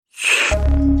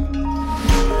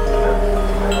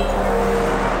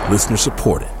Listener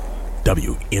supported.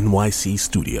 WNYC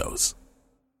Studios.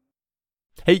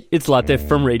 Hey, it's Latif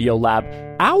from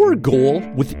Radiolab. Our goal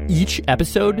with each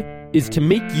episode is to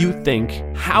make you think,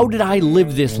 how did I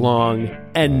live this long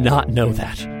and not know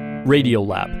that?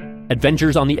 Radiolab,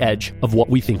 adventures on the edge of what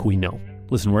we think we know.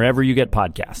 Listen wherever you get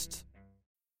podcasts.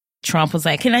 Trump was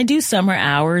like, can I do summer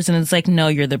hours? And it's like, no,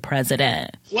 you're the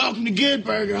president. Welcome to Good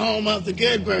Burger, home of the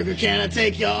Good Burger. Can I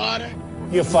take your order?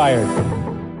 You're fired.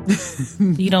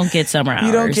 You don't get summer hours.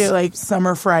 You don't get, like,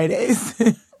 summer Fridays.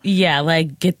 Yeah,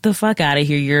 like, get the fuck out of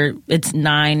here. It's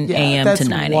 9 a.m. to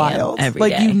 9 a.m. every day.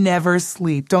 Like, you never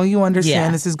sleep. Don't you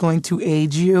understand this is going to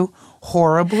age you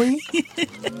horribly?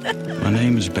 My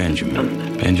name is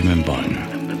Benjamin Button.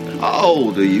 How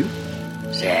old are you?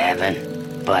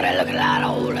 7, but I look a lot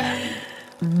older.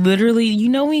 Literally, you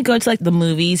know when you go to, like, the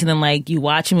movies and then, like, you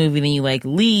watch a movie and then you, like,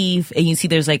 leave and you see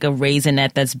there's, like, a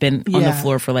raisinette that's been on the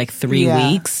floor for, like, 3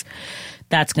 weeks?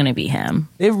 That's going to be him.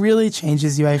 It really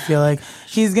changes you, I feel like.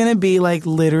 He's going to be, like,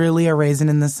 literally a raisin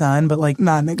in the sun, but, like,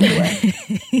 not in a good way.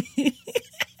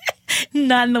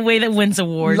 Not in the way that wins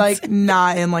awards. Like,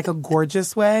 not in, like, a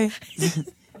gorgeous way.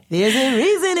 There's a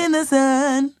raisin in the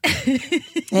sun,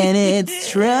 and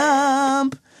it's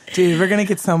Trump. Dude, we're going to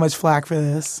get so much flack for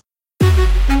this.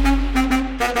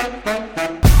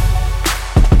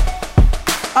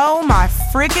 Oh, my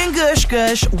freaking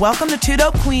gush. Welcome to Two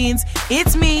Dope Queens.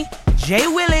 It's me, Jay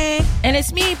Willie. And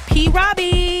it's me, P.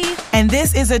 Robbie. And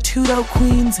this is a Two Dope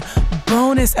Queens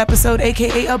bonus episode,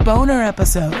 a.k.a. a boner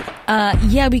episode.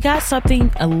 Yeah, we got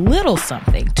a little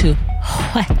something to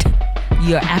whet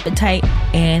your appetite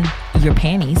and your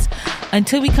panties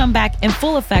until we come back in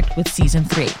full effect with season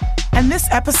 3. And this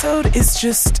episode is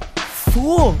just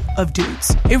full of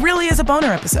dudes. It really is a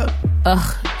boner episode.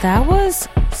 Ugh, that was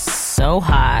so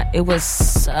hot. It was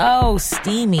so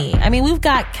steamy. I mean, we've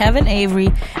got Kevin Avery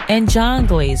and John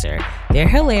Glazer. They're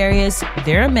hilarious.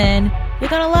 They're men. You're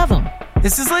gonna love them.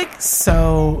 This is, like,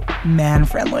 so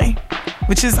man-friendly,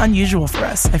 which is unusual for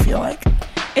us, I feel like.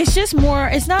 It's just more,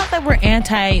 it's not that we're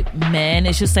anti-men.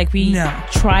 It's just, like, we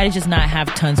try to just not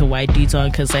have tons of white dudes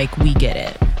on because, like, we get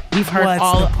it. We've heard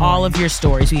all of your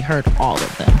stories. We heard all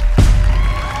of them.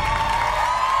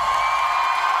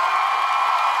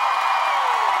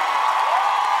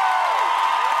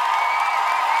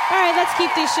 All right, let's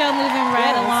keep this show moving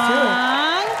right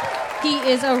along. He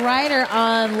is a writer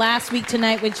on Last Week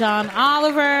Tonight with John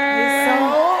Oliver.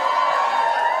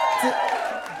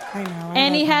 I know.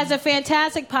 And he has a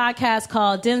fantastic podcast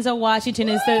called Denzel Washington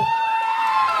is the...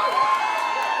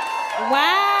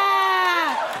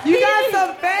 Wow! You got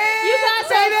some fans! You got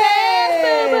some fans,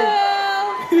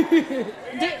 boo-boo!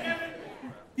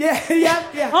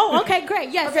 Yeah. Oh, okay, great.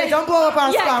 Yes. Okay, don't blow up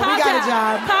our spot. We got a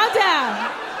job. Calm down.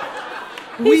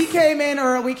 We came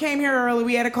here early.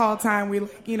 We had a call time.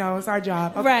 It's our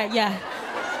job. Okay. Right, yeah.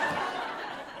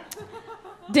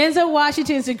 Denzel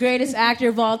Washington is the greatest actor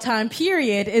of all time,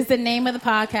 period, is the name of the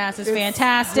podcast. It's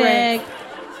fantastic. Great.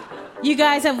 You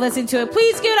guys have listened to it.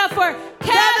 Please give it up for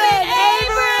Kevin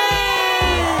Avery!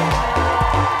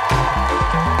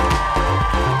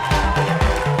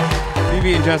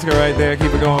 Phoebe and Jessica right there.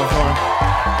 Keep it going for them.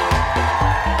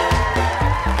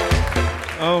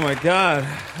 Oh, my God.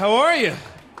 How are you?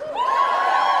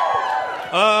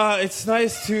 It's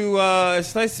nice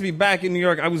to be back in New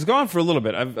York. I was gone for a little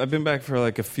bit. I've been back for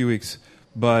like a few weeks,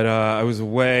 but I was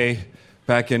away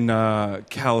back in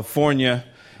California,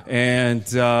 and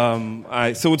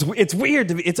so it's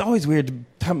weird. It's always weird to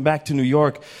come back to New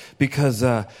York because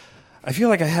I feel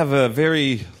like I have a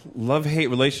very love-hate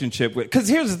relationship with. Because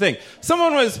here's the thing: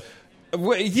 someone was, I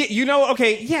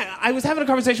was having a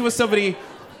conversation with somebody.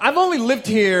 I've only lived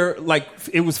here,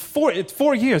 it's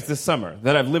 4 years this summer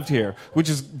that I've lived here, which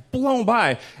is blown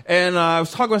by. And I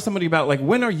was talking with somebody about,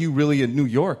 when are you really a New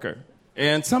Yorker?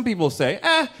 And some people say,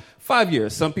 5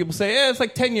 years. Some people say, it's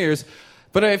like 10 years.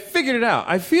 But I figured it out.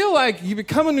 I feel like you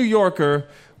become a New Yorker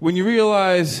when you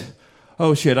realize,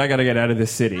 oh, shit, I got to get out of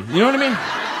this city. You know what I mean?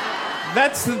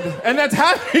 That's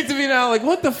happening to me now. Like,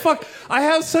 what the fuck? I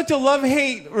have such a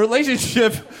love-hate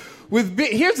relationship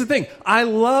here's the thing. I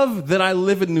love that I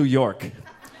live in New York.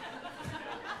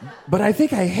 But I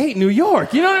think I hate New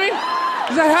York. You know what I mean?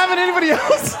 Does that happen to anybody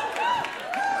else?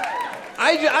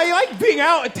 I like being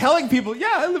out and telling people,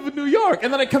 yeah, I live in New York.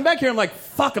 And then I come back here and I'm like,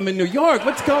 fuck, I'm in New York.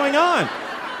 What's going on?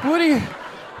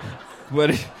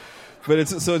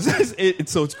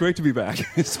 It's great to be back.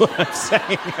 That's what I'm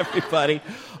saying, everybody.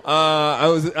 I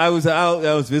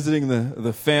was visiting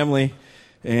the family.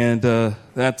 And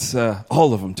that's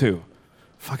all of them, too.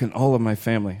 Fucking all of my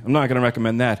family. I'm not going to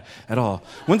recommend that at all.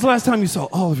 When's the last time you saw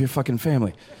all of your fucking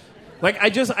family? Like,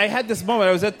 I had this moment.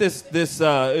 I was at this it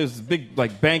was a big,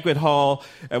 like, banquet hall.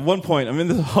 At one point, I'm in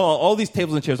this hall, all these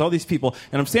tables and chairs, all these people,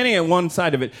 and I'm standing at one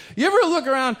side of it. You ever look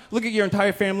around, look at your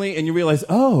entire family, and you realize,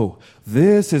 oh,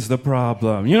 this is the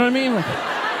problem. You know what I mean? Like,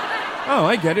 oh,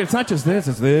 I get it. It's not just this,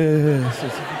 it's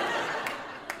this.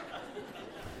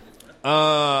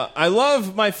 I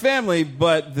love my family,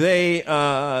 but they,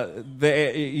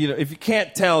 you know, if you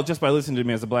can't tell just by listening to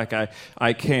me as a black guy,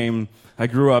 I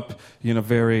grew up in a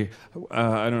very,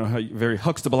 I don't know how, very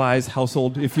Huxtableized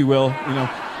household, if you will. You know,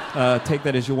 take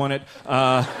that as you want it.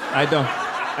 I don't.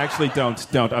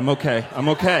 I'm okay.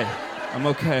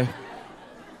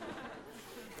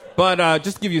 But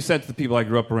just to give you a sense of the people I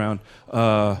grew up around,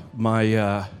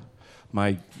 my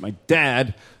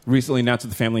dad recently announced to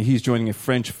the family he's joining a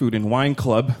French food and wine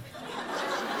club.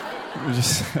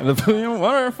 Just,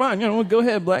 whatever, fine. You know, go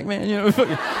ahead, black man. You know,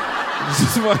 it's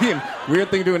just a fucking weird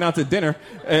thing to announce at dinner.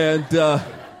 And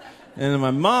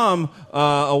my mom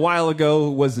a while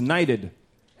ago was knighted.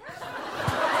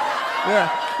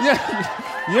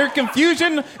 Yeah. Your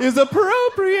confusion is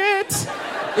appropriate.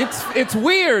 It's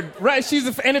weird, right?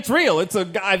 And it's real. It's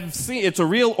a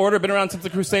real order. Been around since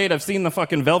the Crusade. I've seen the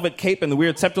fucking velvet cape and the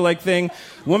weird scepter-like thing.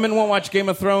 Woman won't watch Game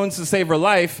of Thrones to save her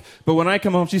life, but when I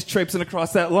come home, she's traipsing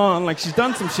across that lawn like she's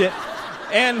done some shit.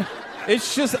 And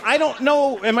it's just, I don't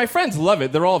know. And my friends love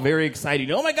it. They're all very excited.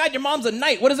 Oh my God, your mom's a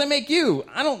knight. What does that make you?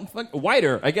 I don't,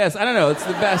 whiter, I guess. I don't know. It's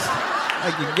the best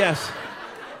I could guess.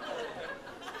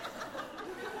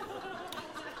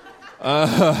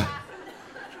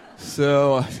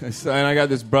 So, and I got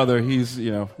this brother. He's,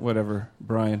 you know, whatever,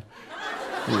 Brian.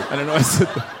 I don't know. I said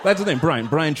that's his name,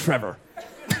 Brian Trevor.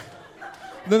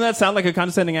 Doesn't that sound like a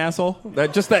condescending asshole?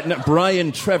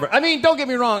 Brian Trevor. I mean, don't get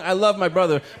me wrong. I love my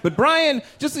brother, but Brian,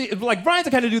 Brian's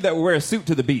the kind of dude that would wear a suit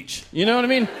to the beach. You know what I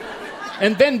mean?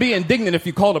 And then be indignant if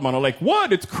you called him on it, like,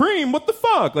 what? It's cream. What the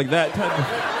fuck? Like that type of.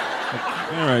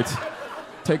 All right,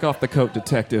 take off the coat,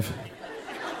 detective.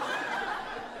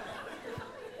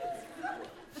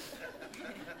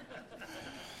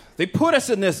 They put us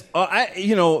in this,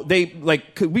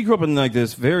 we grew up in like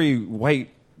this very white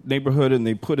neighborhood, and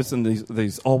they put us in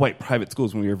these all-white private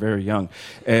schools when we were very young.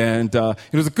 And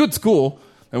it was a good school,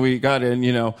 and we got in,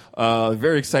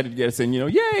 very excited to get us in,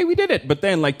 yay, we did it. But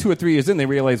then like 2 or 3 years in, they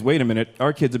realized, wait a minute,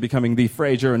 our kids are becoming the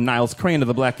Fraser and Niles Crane of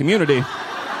the black community.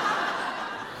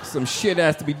 Some shit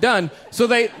has to be done. So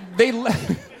they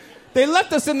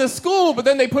left us in this school, but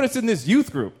then they put us in this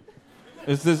youth group.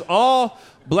 It's this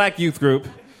all-black youth group.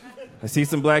 I see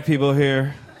some black people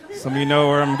here. Some of you know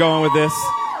where I'm going with this.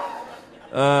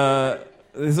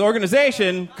 This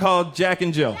organization called Jack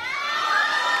and Jill.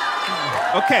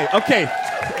 Okay.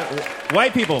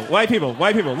 White people. Look at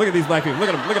these black people. Look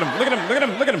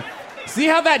at them. See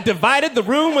how that divided the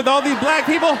room with all these black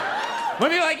people?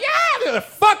 When you're like, yeah,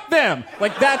 fuck them.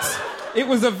 Like it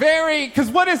was a very,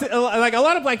 because what is it? Like a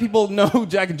lot of black people know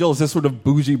Jack and Jill is this sort of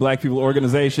bougie black people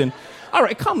organization. All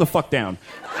right, calm the fuck down.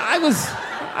 I was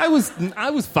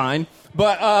fine,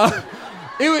 but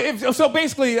so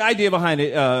basically the idea behind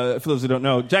it, for those who don't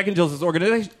know, Jack and Jill's is this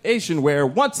organization where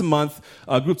once a month,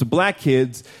 groups of black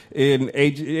kids in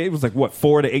age, it was like what,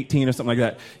 4 to 18 or something like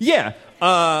that. Yeah,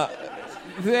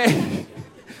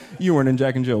 you weren't in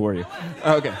Jack and Jill, were you?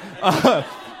 Okay.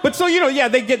 But so,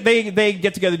 they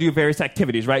get together to do various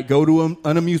activities, right? Go to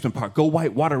an amusement park, go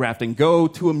white water rafting, go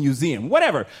to a museum,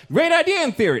 whatever. Great idea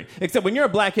in theory. Except when you're a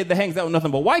black kid that hangs out with nothing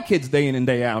but white kids day in and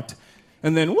day out,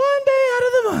 and then one day out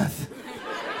of the month,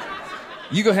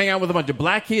 you go hang out with a bunch of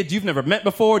black kids you've never met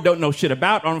before, don't know shit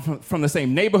about, from the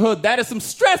same neighborhood. That is some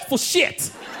stressful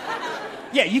shit.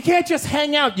 Yeah, you can't just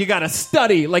hang out. You gotta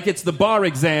study like it's the bar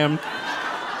exam.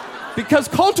 Because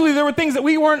culturally, there were things that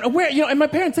we weren't aware. And my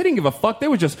parents, they didn't give a fuck. They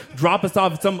would just drop us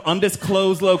off at some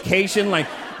undisclosed location, like,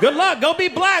 good luck, go be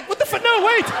black. What the fuck? No,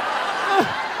 wait.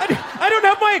 I don't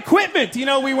have my equipment.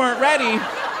 We weren't ready.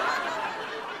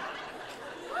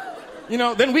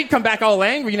 Then we'd come back all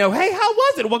angry, hey, how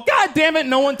was it? Well, God damn it,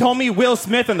 no one told me Will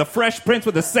Smith and the Fresh Prince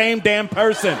were the same damn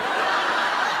person.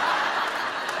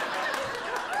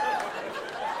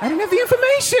 I didn't have the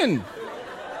information.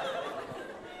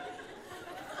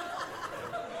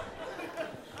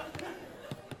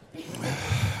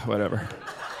 Whatever.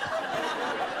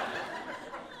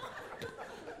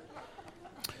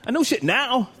 I know shit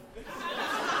now.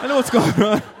 I know what's going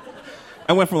on.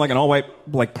 I went from like an all-white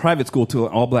like private school to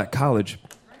an all-black college,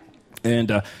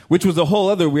 and which was a whole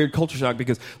other weird culture shock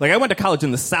because like I went to college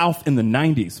in the South in the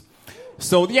 90s.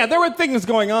 So yeah, there were things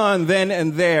going on then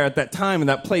and there at that time in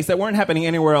that place that weren't happening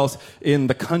anywhere else in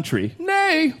the country,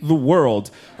 nay, the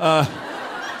world.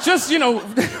 Just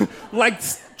like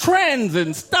trends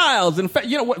and styles. And,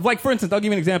 like, for instance, I'll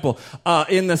give you an example.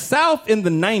 In the South in the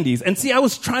 90s, and see, I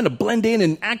was trying to blend in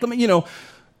and acclimate, in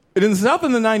the South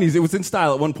in the 90s, it was in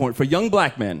style at one point for young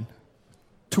black men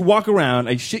to walk around,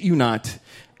 I shit you not,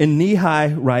 in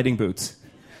knee-high riding boots.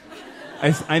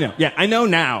 I know. Yeah, I know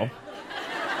now.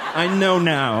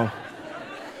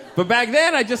 But back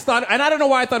then, I just thought, and I don't know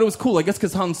why I thought it was cool. I guess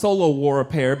because Han Solo wore a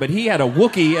pair, but he had a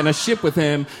Wookiee and a ship with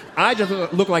him. I just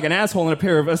looked like an asshole in a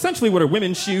pair of essentially what are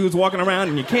women's shoes walking around,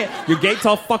 and your gait's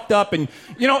all fucked up. And,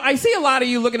 I see a lot of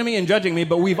you looking at me and judging me,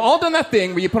 but we've all done that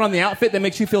thing where you put on the outfit that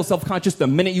makes you feel self-conscious the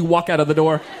minute you walk out of the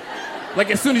door. Like,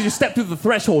 as soon as you step through the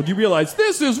threshold, you realize,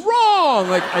 this is wrong.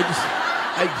 Like,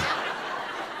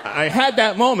 I had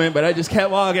that moment, but I just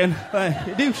kept walking like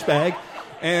a douchebag.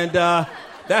 And,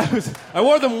 I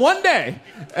wore them one day,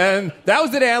 and that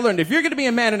was the day I learned if you're going to be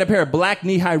a man in a pair of black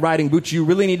knee-high riding boots, you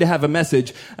really need to have a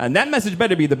message, and that message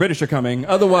better be the British are coming.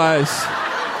 Otherwise,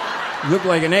 you look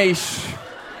like an ace.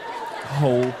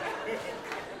 Oh.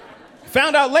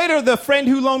 Found out later the friend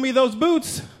who loaned me those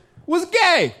boots was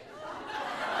gay.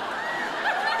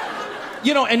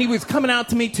 And he was coming out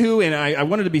to me, too, and I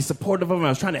wanted to be supportive of him. I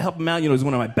was trying to help him out. He was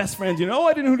one of my best friends. I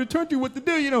didn't know who to turn to, what to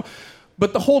do,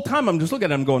 But the whole time, I'm just looking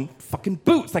at him going, fucking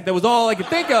boots. Like, that was all I could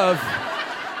think of.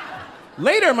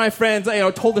 Later, my friends,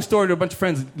 told the story to a bunch of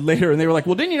friends later, and they were like,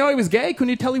 well, didn't you know he was gay? Couldn't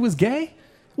you tell he was gay?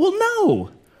 Well,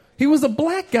 no. He was a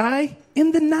black guy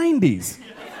in the 90s.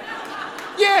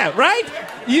 Yeah, right?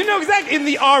 You know exactly, in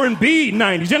the R&B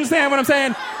 90s. You understand what I'm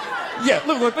saying? Yeah,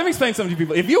 look, let me explain something to you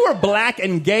people. If you were black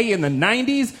and gay in the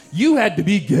 90s, you had to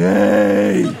be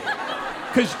gay.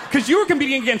 Because you were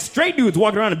competing against straight dudes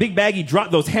walking around in big baggy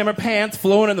those hammer pants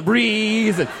flowing in the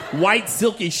breeze, and white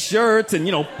silky shirts, and,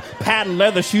 patent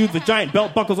leather shoes with giant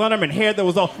belt buckles on them, and hair that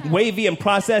was all wavy and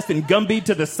processed and Gumby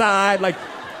to the side. Like,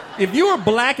 if you were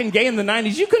black and gay in the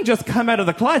 90s, you couldn't just come out of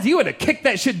the closet. You had to kick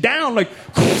that shit down like,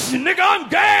 nigga, I'm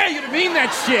gay. You didn't mean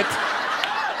that shit.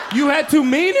 You had to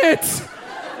mean it.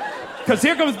 Because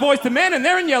here comes Boys to Men, and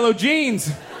they're in yellow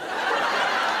jeans.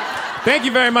 Thank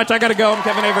you very much. I got to go. I'm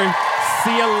Kevin Avery.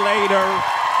 See you later.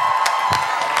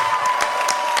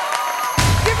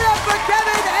 Give it up for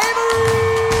Kevin Avery!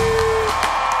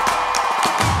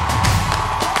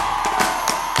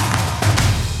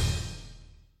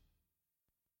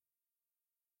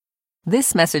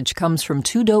 This message comes from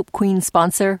Two Dope Queen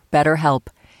sponsor, BetterHelp.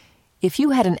 If you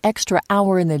had an extra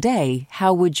hour in the day,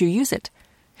 how would you use it?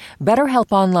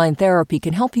 BetterHelp Online Therapy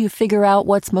can help you figure out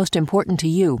what's most important to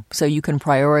you so you can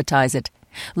prioritize it.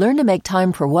 Learn to make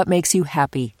time for what makes you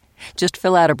happy. Just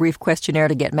fill out a brief questionnaire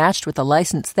to get matched with a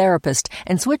licensed therapist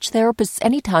and switch therapists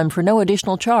anytime for no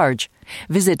additional charge.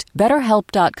 Visit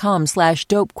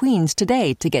BetterHelp.com/DopeQueens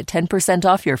today to get 10%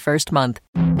 off your first month.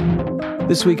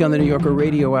 This week on the New Yorker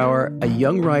Radio Hour, a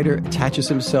young writer attaches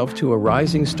himself to a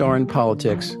rising star in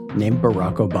politics named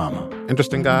Barack Obama.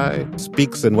 Interesting guy,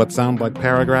 speaks in what sound like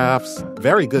paragraphs.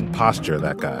 Very good posture,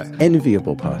 that guy.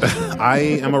 Enviable posture. I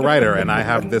am a writer, and I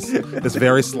have this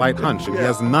very slight hunch, and he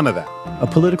has none of that. A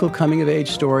political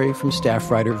coming-of-age story from staff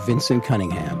writer Vincent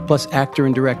Cunningham, plus actor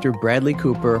and director Bradley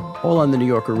Cooper, all on the New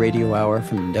Yorker Radio Hour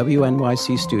from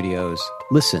WNYC Studios.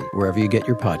 Listen wherever you get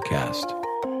your podcast.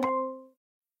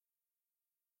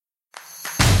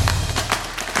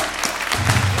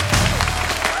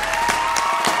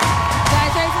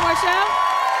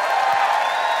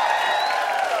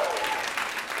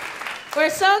 We're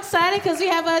so excited because we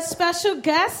have a special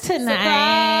guest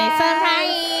tonight.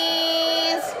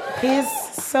 Surprise! He's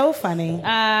so funny.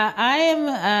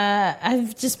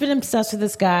 I've just been obsessed with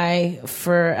this guy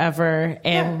forever,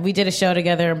 and we did a show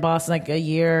together in Boston like a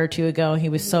year or two ago. He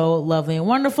was so lovely and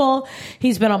wonderful.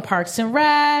 He's been on Parks and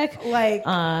Rec, Train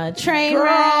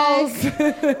Wreck.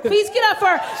 Please get up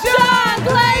for John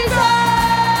Glazer!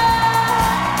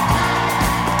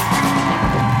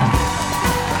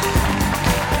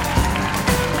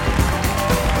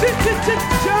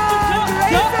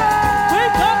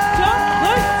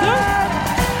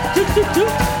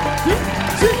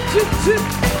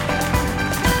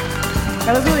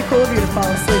 That was really cool of you to fall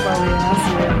asleep while we were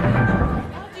asking it.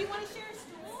 Do you want to share a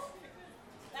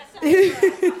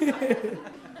stool?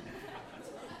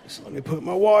 So let me put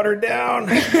my water down.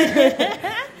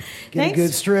 Get a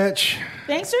good stretch.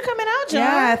 Thanks for coming out, John.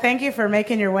 Yeah, thank you for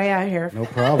making your way out here. No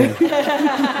problem.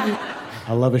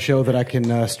 I love a show that I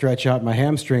can stretch out my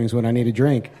hamstrings when I need a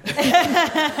drink.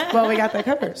 Well, we got that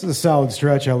covered. This is a solid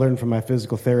stretch I learned from my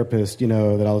physical therapist,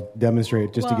 that I'll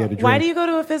demonstrate just to get a drink. Why do you go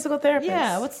to a physical therapist?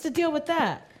 Yeah, what's the deal with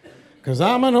that? Because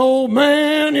I'm an old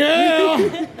man,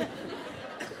 yeah.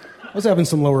 I was having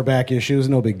some lower back issues.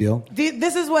 No big deal.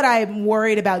 This is what I'm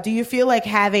worried about. Do you feel like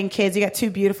having kids, you got 2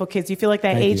 beautiful kids, do you feel like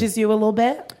that Thank ages you a little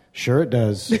bit? Sure it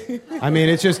does. I mean,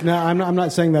 it's just, I'm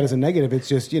not saying that as a negative. It's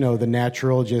just, the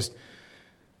natural, just,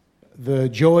 the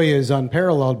joy is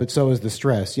unparalleled, but so is the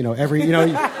stress. You have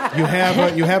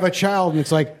a child and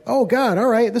it's like, oh God, all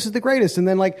right, this is the greatest. And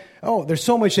then like, oh, there's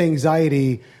so much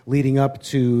anxiety leading up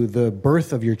to the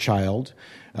birth of your child.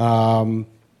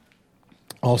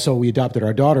 Also, we adopted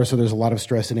our daughter, so there's a lot of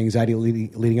stress and anxiety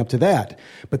leading up to that.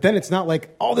 But then it's not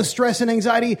like all the stress and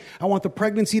anxiety. I want the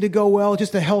pregnancy to go well,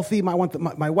 just a healthy. I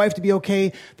want my wife to be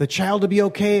okay, the child to be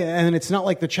okay, and it's not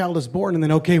like the child is born and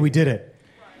then okay, we did it.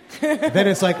 Then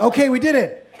it's like okay, we did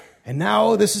it, and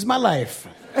now this is my life.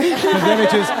 Because then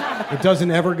it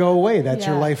doesn't ever go away. That's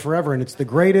your life forever, and it's the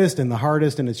greatest and the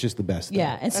hardest, and it's just the best thing.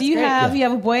 Yeah, and so you have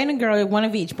a boy and a girl, one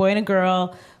of each, boy and a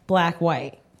girl, black,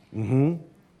 white. Mm-hmm.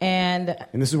 And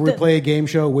this is where we play a game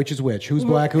show, which is which. Who's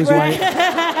black, who's white?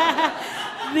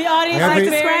 The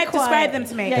audience describe them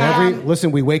to me. Listen,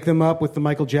 we wake them up with the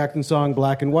Michael Jackson song,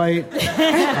 Black and White. We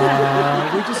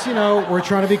just, we're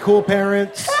trying to be cool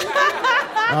parents.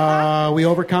 We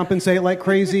overcompensate like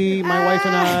crazy, my wife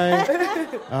and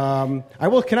I.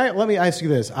 Let me ask you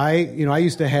this. I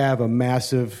used to have a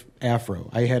massive afro.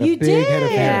 I had a big head of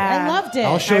hair. I loved it.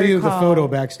 I'll show you the photo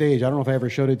backstage. I don't know if I ever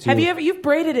showed it to you. You've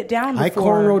braided it down before. I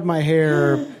cornrowed my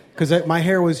hair because my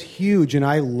hair was huge, and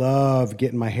I love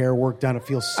getting my hair worked done. It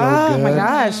feels so good. Oh my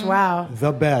gosh, wow.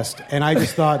 The best. And I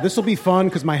just thought, this will be fun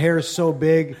because my hair is so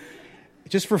big.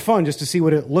 Just for fun, just to see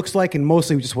what it looks like and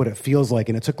mostly just what it feels like.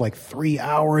 And it took like 3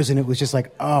 hours, and it was just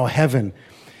like, oh, heaven.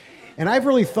 And I've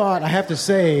really thought, I have to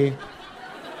say,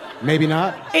 maybe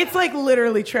not. It's like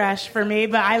literally trash for me,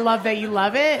 but I love that you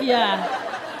love it.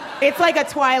 Yeah. It's like a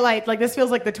Twilight. Like this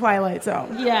feels like the Twilight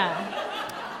Zone. Yeah.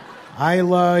 I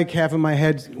like having my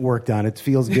head worked on. It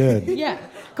feels good. Yeah.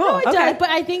 Cool. No, it okay. does, but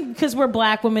I think because we're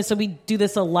black women, so we do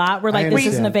this a lot. We're like, this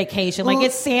isn't a vacation. Like,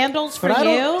 it's sandals for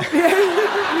you.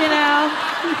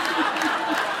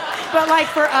 But like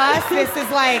for us, this is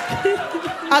like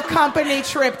a company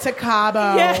trip to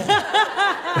Cabo. Yeah.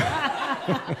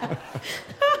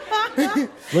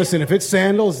 Listen, if it's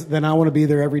sandals, then I want to be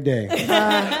there every day.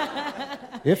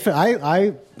 If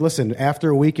I listen, after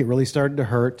a week, it really started to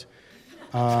hurt.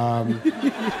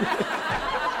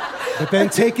 But then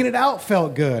taking it out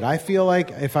felt good. I feel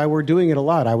like if I were doing it a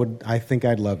lot, I think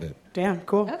I'd love it. Damn,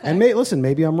 cool. Okay. And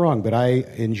maybe I'm wrong, but I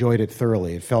enjoyed it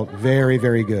thoroughly. It felt very,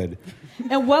 very good.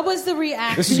 And what was the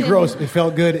reaction? This is gross. It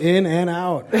felt good in and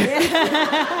out.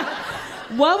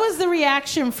 What was the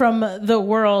reaction from the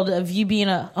world of you being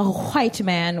a white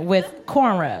man with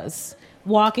cornrows,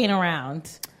 walking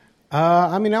around?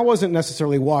 I wasn't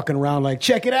necessarily walking around like,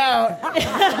 check it out.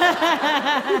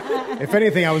 If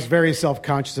anything, I was very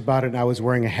self-conscious about it, and I was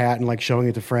wearing a hat and like showing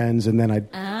it to friends, and then I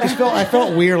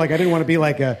felt weird. Like I didn't want to be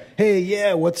like hey,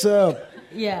 yeah, what's up?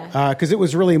 Yeah. Because it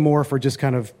was really more for just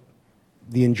kind of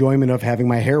the enjoyment of having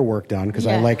my hair worked on, because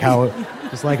I like how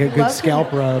it's like a good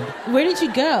scalp rub. Where did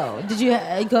you go? Did you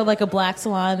go like a black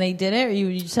salon and they did it, or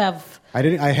you just have... I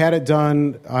didn't. I had it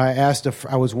done. I asked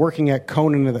I was working at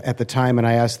Conan at the time, and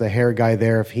I asked the hair guy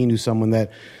there if he knew someone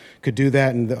that could do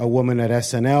that, and a woman at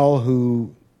SNL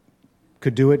who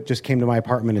could do it just came to my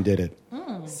apartment and did it.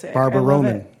 Barbara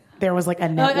Roman. There was like a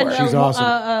network. She's awesome.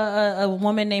 A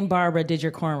woman named Barbara did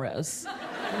your cornrows.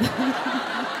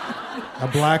 A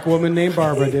black woman named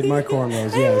Barbara did my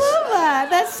cornrows. Yes. I love that.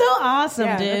 That's so awesome,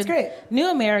 dude. That's great.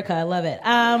 New America. I love it.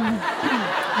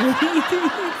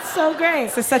 It's so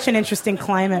great. It's such an interesting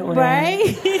climate we're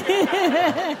in.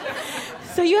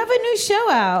 So you have a new show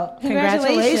out.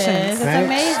 Congratulations. It's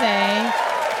amazing.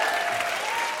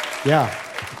 Yeah.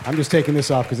 I'm just taking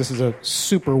this off because this is a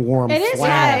super warm It is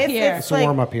flannel. hot here. It's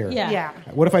warm up here. Yeah.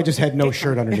 What if I just had no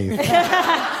shirt underneath?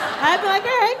 I'd be like, all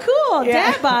right, cool.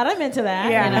 Yeah. Dad bod, I'm into that.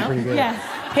 Yeah. Pretty good.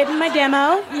 Yeah. Hitting my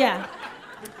demo. Yeah.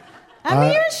 I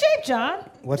mean, you're in shape, John.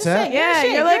 What's Just that? saying, Yeah,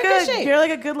 you're in shape. you're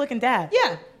like a good-looking dad.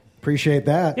 Yeah. Appreciate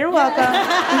that. You're welcome.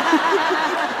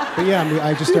 But yeah,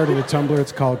 I just started a Tumblr.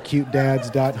 It's called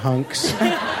cutedads.hunks.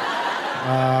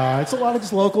 It's a lot of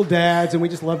just local dads, and we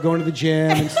just love going to the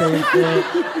gym and staying fit.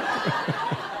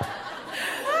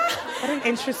 What an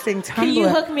interesting Tumblr. Can you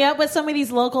hook me up with some of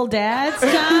these local dads,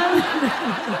 John?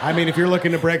 I mean, if you're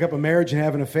looking to break up a marriage and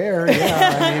have an affair,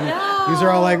 yeah. I mean, these are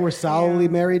all like, we're solidly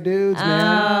married dudes, man.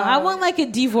 I want like a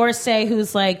divorcee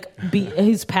who's like,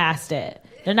 who's past it.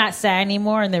 They're not sad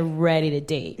anymore and they're ready to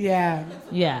date. Yeah.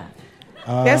 Yeah.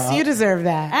 Yes, you deserve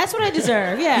that. That's what I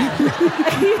deserve, yeah.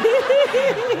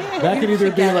 That could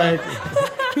either be like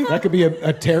That could be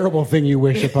a terrible thing you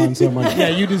wish upon someone. Yeah,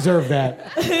 you deserve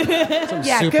that. Some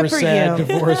super good for sad you.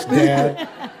 divorced dad.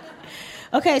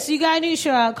 Okay, so you got a new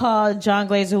show out called John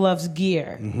Glazer Loves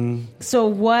Gear. Mm-hmm. So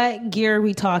what gear are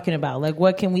we talking about? Like,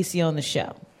 what can we see on the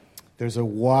show? There's a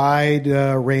wide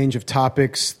range of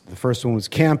topics. The first one was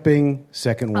camping.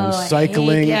 Second one was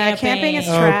cycling. Yeah, camping is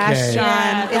trash, Okay. John.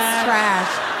 Yeah, it's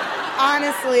trash.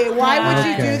 Honestly, why would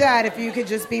you do that if you could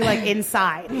just be like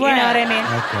inside? You know what I mean?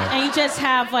 Okay. And you just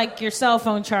have like your cell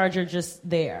phone charger just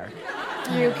there.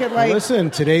 You could like Listen,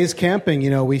 today's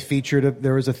camping, we featured,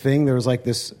 there was like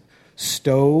this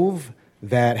stove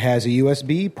that has a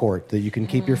USB port that you can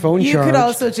keep your phone you charged. could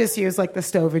also just use like the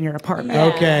stove in your apartment.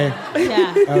 Yeah. Okay.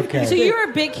 Yeah. Okay. So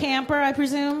you're a big camper, I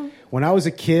presume? When I was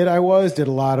a kid, did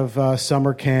a lot of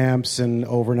summer camps and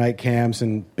overnight camps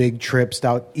and big trips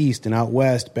out east and out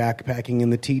west, backpacking in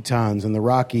the Tetons and the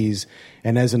Rockies.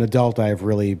 And as an adult, I have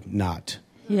really not.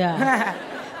 Yeah.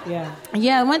 Yeah.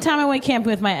 Yeah, one time I went camping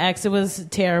with my ex. It was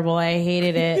terrible. I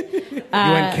hated it. You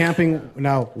went camping.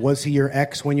 Now, was he your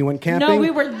ex when you went camping? No, we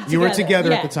were together. You were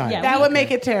together Yeah, at the time. yeah. That would make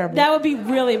it terrible. That would be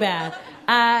really bad.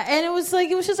 And it was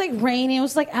just like raining. It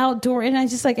was like outdoor. And I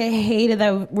hated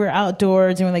that we're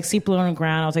outdoors and we're like sleeping on the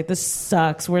ground. I was like, this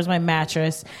sucks. Where's my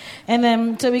mattress? And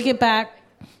then, so we get back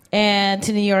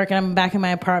to New York and I'm back in my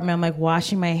apartment. I'm like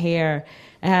washing my hair.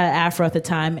 I had an afro at the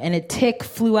time and a tick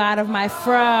flew out of my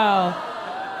fro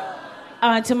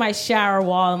onto my shower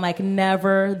wall. I'm like,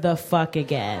 never the fuck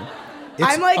again.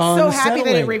 I'm like so happy that it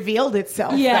unsettling. revealed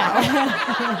itself.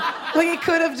 Yeah. Like it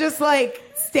could have just like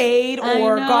stayed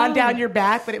or gone down your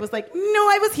back, but it was like, no,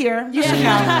 I was here. You should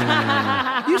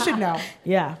know. You should know.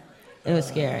 Yeah. It was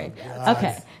scary.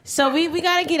 Okay. So we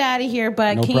got to get out of here,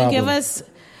 but No can problem. you give us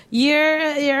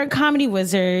you're a comedy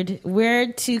wizard.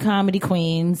 We're two comedy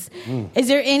queens. Is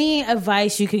there any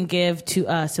advice you can give to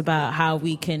us about how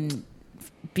we can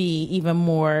be even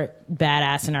more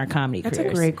badass in our comedy That's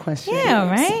careers? a great question. Yeah,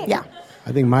 right? Yeah.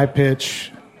 I think my pitch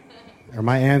or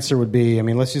my answer would be,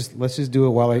 let's just do it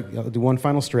while I'll do one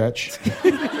final stretch.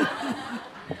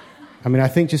 I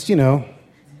think just,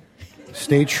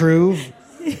 stay true.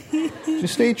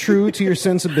 Just stay true to your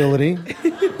sensibility.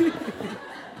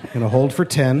 Gonna hold for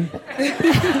 10. Give it up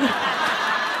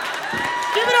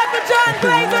for John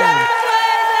Glazer!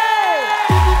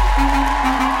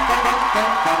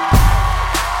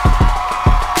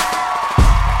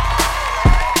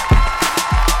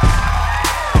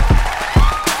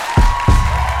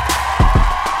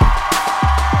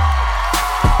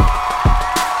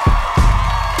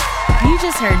 You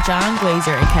just heard John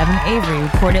Glazer and Kevin Avery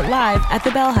recorded live at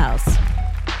the Bell House.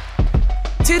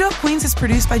 Two Dope Queens is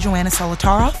produced by Joanna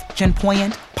Solitaroff, Jen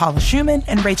Poyant, Paula Schumann,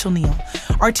 and Rachel Neal.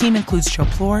 Our team includes Joe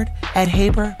Plord, Ed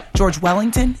Haber, George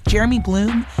Wellington, Jeremy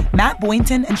Bloom, Matt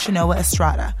Boynton, and Shanoa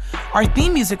Estrada. Our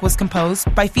theme music was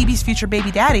composed by Phoebe's future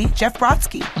baby daddy, Jeff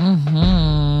Brodsky.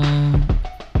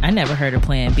 I never heard of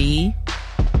Plan B.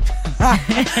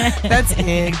 That's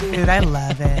big, dude. I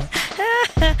love it.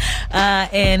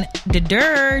 And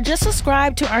just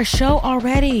subscribe to our show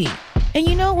already. And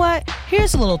you know what?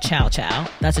 Here's a little chow chow.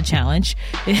 That's a challenge.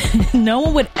 No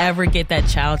one would ever get that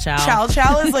chow chow. Chow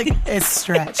chow is like a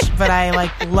stretch, but I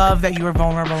love that you were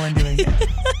vulnerable in doing it.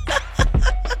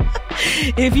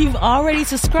 If you've already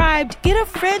subscribed, get a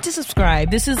friend to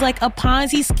subscribe. This is like a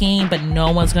Ponzi scheme, but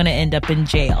no one's going to end up in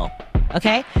jail.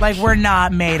 Okay? We're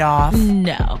not Madoff.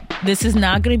 No. This is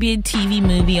not going to be a TV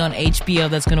movie on HBO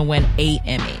that's going to win 8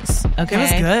 Emmys.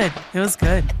 Okay? It was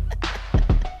good.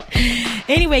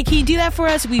 Anyway, can you do that for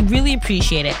us? We really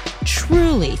appreciate it.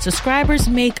 Truly, subscribers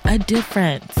make a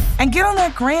difference. And get on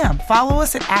that gram. Follow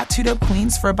us at Two Dope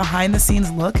Queens for a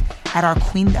behind-the-scenes look at our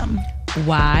queendom.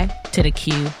 Y to the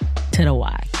Q to the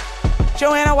Y.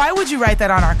 Joanna, why would you write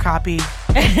that on our copy?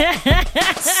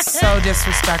 So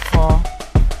disrespectful.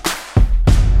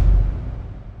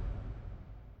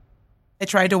 I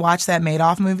tried to watch that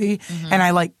Madoff movie, and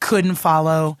I couldn't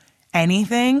follow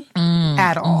anything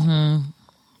at all.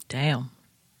 Damn.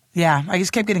 Yeah, I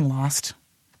just kept getting lost.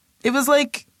 It was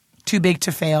too big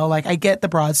to fail. I get the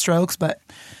broad strokes, but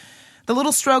the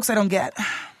little strokes I don't get.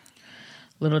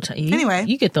 Anyway.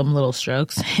 You get them little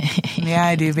strokes. Yeah,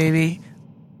 I do, baby.